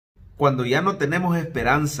cuando ya no tenemos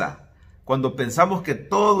esperanza, cuando pensamos que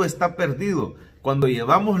todo está perdido, cuando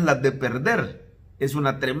llevamos las de perder, es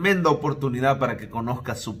una tremenda oportunidad para que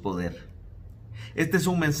conozcas su poder. Este es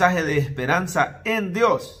un mensaje de esperanza en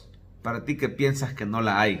Dios, para ti que piensas que no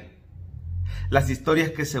la hay. Las historias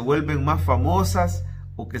que se vuelven más famosas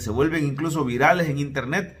o que se vuelven incluso virales en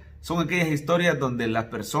internet son aquellas historias donde la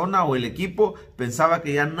persona o el equipo pensaba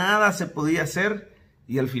que ya nada se podía hacer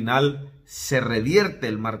y al final se revierte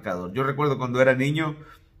el marcador. Yo recuerdo cuando era niño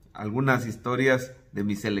algunas historias de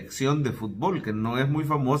mi selección de fútbol, que no es muy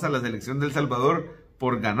famosa la selección de El Salvador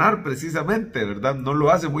por ganar precisamente, ¿verdad? No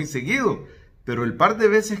lo hace muy seguido. Pero el par de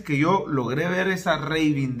veces que yo logré ver esa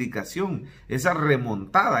reivindicación, esa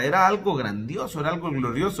remontada, era algo grandioso, era algo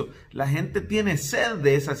glorioso. La gente tiene sed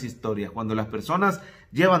de esas historias, cuando las personas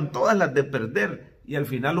llevan todas las de perder y al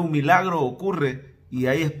final un milagro ocurre y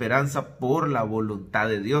hay esperanza por la voluntad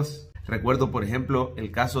de Dios. Recuerdo, por ejemplo,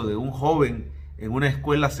 el caso de un joven en una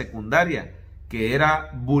escuela secundaria que era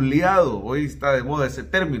bulleado. Hoy está de moda ese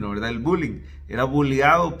término, ¿verdad? El bullying. Era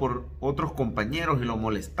bulleado por otros compañeros y lo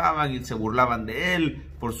molestaban y se burlaban de él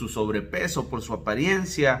por su sobrepeso, por su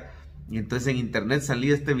apariencia. Y entonces en internet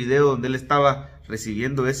salía este video donde él estaba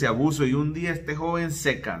recibiendo ese abuso y un día este joven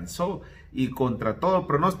se cansó y contra todo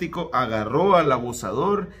pronóstico agarró al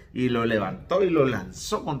abusador y lo levantó y lo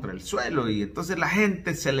lanzó contra el suelo. Y entonces la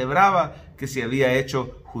gente celebraba que se había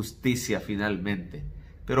hecho justicia finalmente.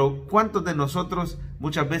 Pero ¿cuántos de nosotros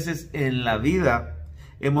muchas veces en la vida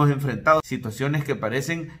hemos enfrentado situaciones que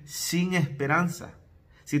parecen sin esperanza?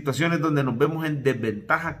 Situaciones donde nos vemos en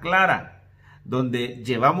desventaja clara, donde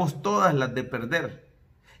llevamos todas las de perder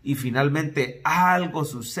y finalmente algo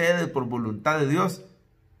sucede por voluntad de Dios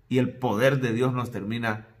y el poder de Dios nos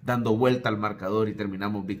termina dando vuelta al marcador y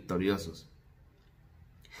terminamos victoriosos.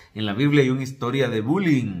 En la Biblia hay una historia de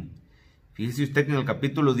bullying. Fíjese usted que en el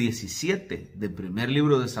capítulo 17 del primer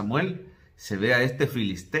libro de Samuel se ve a este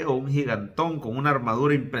filisteo, un gigantón con una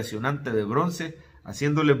armadura impresionante de bronce,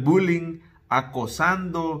 haciéndole bullying,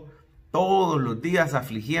 acosando todos los días,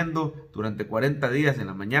 afligiendo durante 40 días en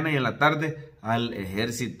la mañana y en la tarde al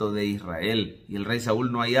ejército de Israel. Y el rey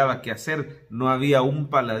Saúl no hallaba qué hacer, no había un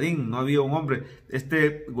paladín, no había un hombre.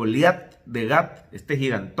 Este Goliat de Gat, este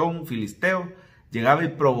gigantón filisteo, llegaba y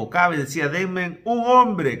provocaba y decía: denme un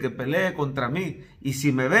hombre que pelee contra mí, y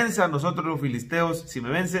si me vence nosotros los filisteos,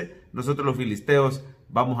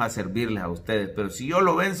 vamos a servirles a ustedes, pero si yo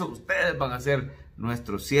lo venzo, ustedes van a ser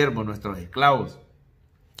nuestros siervos, nuestros esclavos.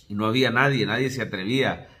 Y no había nadie se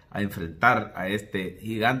atrevía a enfrentar a este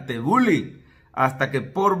gigante bully, hasta que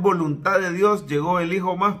por voluntad de Dios llegó el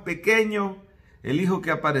hijo más pequeño, el hijo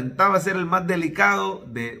que aparentaba ser el más delicado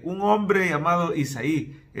de un hombre llamado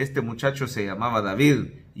Isaí. Este muchacho se llamaba David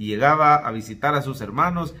y llegaba a visitar a sus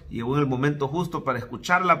hermanos y llegó en el momento justo para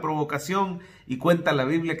escuchar la provocación, y cuenta la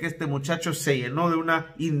Biblia que este muchacho se llenó de una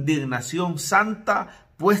indignación santa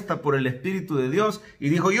puesta por el Espíritu de Dios y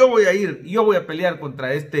dijo: yo voy a ir, yo voy a pelear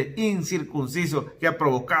contra este incircunciso que ha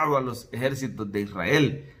provocado a los ejércitos de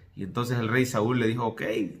Israel. Y entonces el rey Saúl le dijo: ok,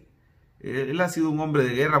 él ha sido un hombre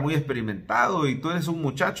de guerra muy experimentado y tú eres un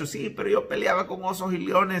muchacho. Sí, pero yo peleaba con osos y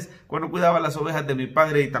leones cuando cuidaba las ovejas de mi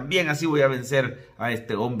padre, y también así voy a vencer a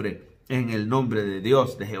este hombre en el nombre de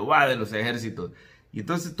Dios, de Jehová de los ejércitos. Y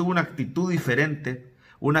entonces tuvo una actitud diferente,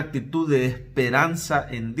 una actitud de esperanza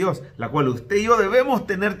en Dios, la cual usted y yo debemos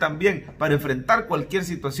tener también para enfrentar cualquier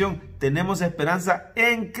situación. Tenemos esperanza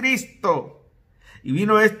en Cristo. Y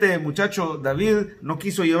vino este muchacho David, no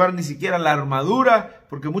quiso llevar ni siquiera la armadura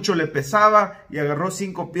porque mucho le pesaba, y agarró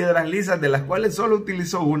 5 piedras lisas, de las cuales solo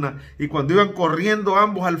utilizó una. Y cuando iban corriendo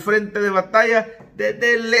ambos al frente de batalla,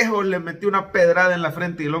 desde lejos le metió una pedrada en la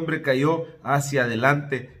frente y el hombre cayó hacia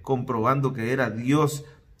adelante, comprobando que era Dios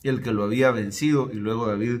el que lo había vencido. Y luego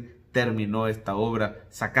David terminó esta obra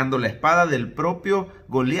sacando la espada del propio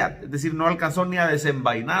Goliat. Es decir, no alcanzó ni a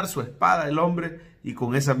desenvainar su espada el hombre, y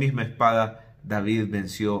con esa misma espada David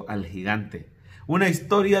venció al gigante. Una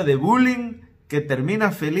historia de bullying que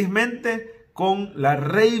termina felizmente con la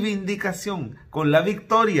reivindicación, con la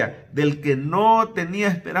victoria del que no tenía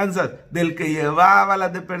esperanzas, del que llevaba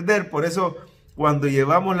las de perder. Por eso, cuando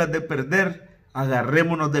llevamos las de perder,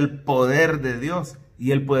 agarrémonos del poder de Dios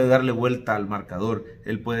y Él puede darle vuelta al marcador,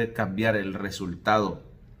 Él puede cambiar el resultado.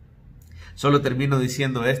 Solo termino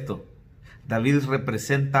diciendo esto: David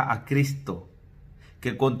representa a Cristo,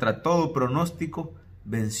 que contra todo pronóstico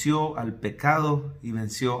venció al pecado y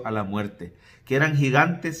venció a la muerte, que eran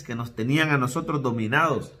gigantes que nos tenían a nosotros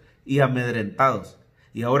dominados y amedrentados.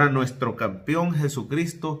 Y ahora nuestro campeón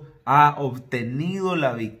Jesucristo ha obtenido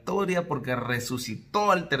la victoria porque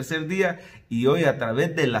resucitó al tercer día, y hoy a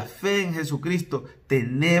través de la fe en Jesucristo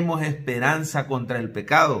tenemos esperanza contra el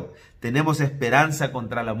pecado, tenemos esperanza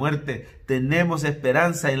contra la muerte, tenemos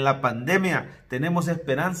esperanza en la pandemia, tenemos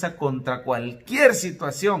esperanza contra cualquier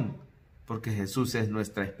situación, porque Jesús es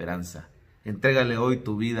nuestra esperanza. Entrégale hoy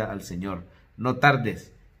tu vida al Señor. No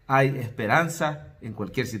tardes, hay esperanza en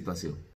cualquier situación.